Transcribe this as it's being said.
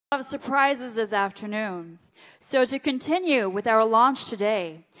Of surprises this afternoon. So to continue with our launch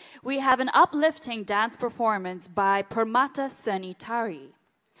today, we have an uplifting dance performance by PERMATA Seni Tari.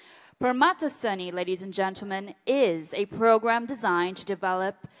 PERMATA Seni, ladies and gentlemen, is a program designed to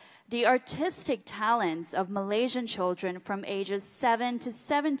develop the artistic talents of Malaysian children from ages 7 to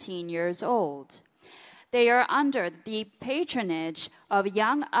 17 years old. They are under the patronage of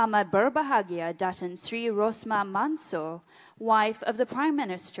Yang Amat Berbahagia Datin Sri Rosma Mansor, wife of the Prime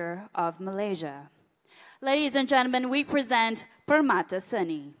Minister of Malaysia. Ladies and gentlemen, we present PERMATA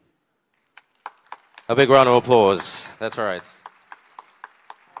Seni. A big round of applause. That's right.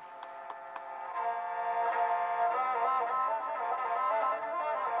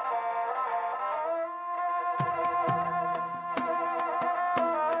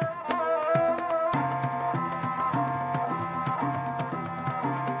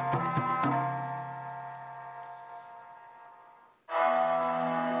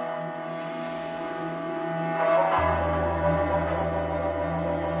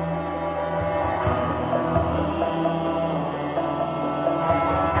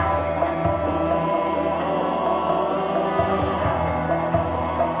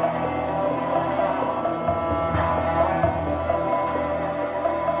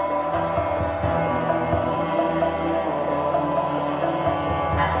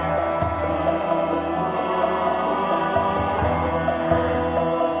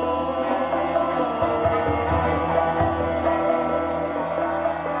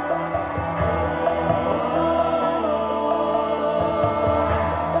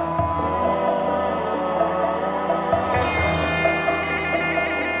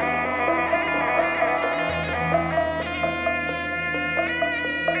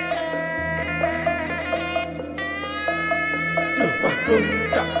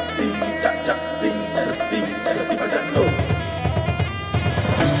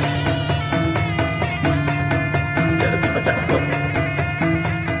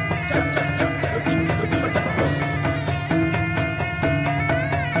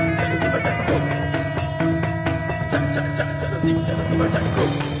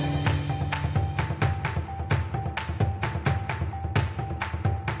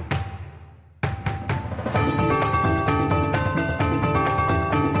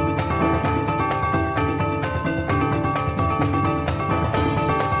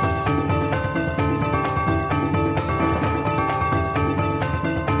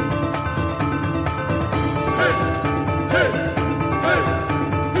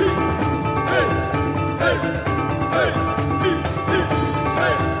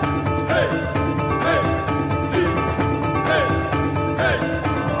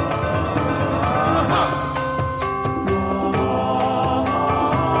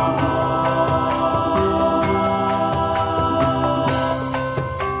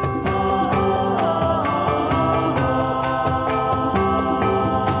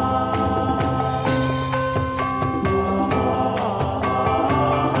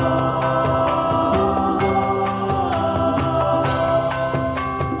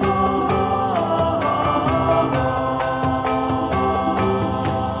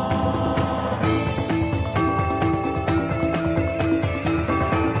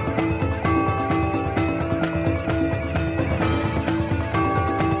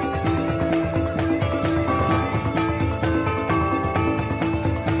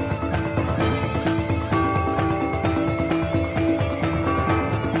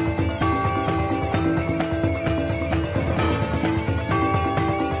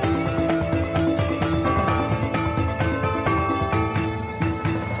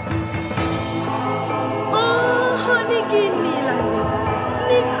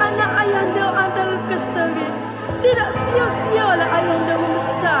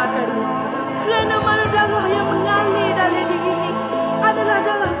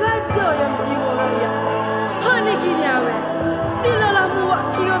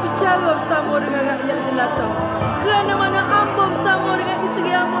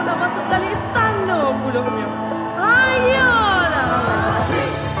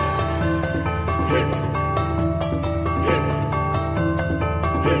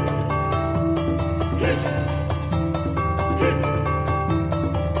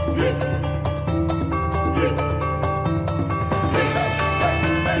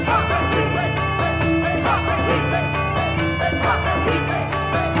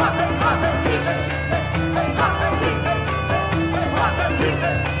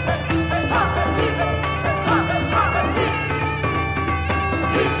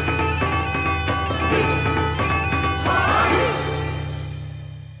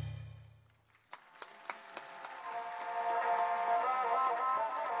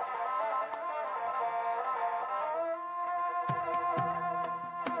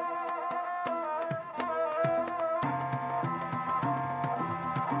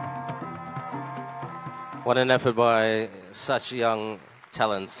 What an effort by such young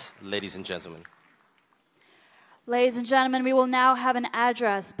talents, ladies and gentlemen. Ladies and gentlemen, we will now have an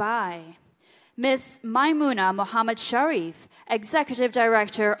address by Ms. Maimuna Mohammed Sharif, Executive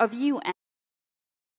Director of UN.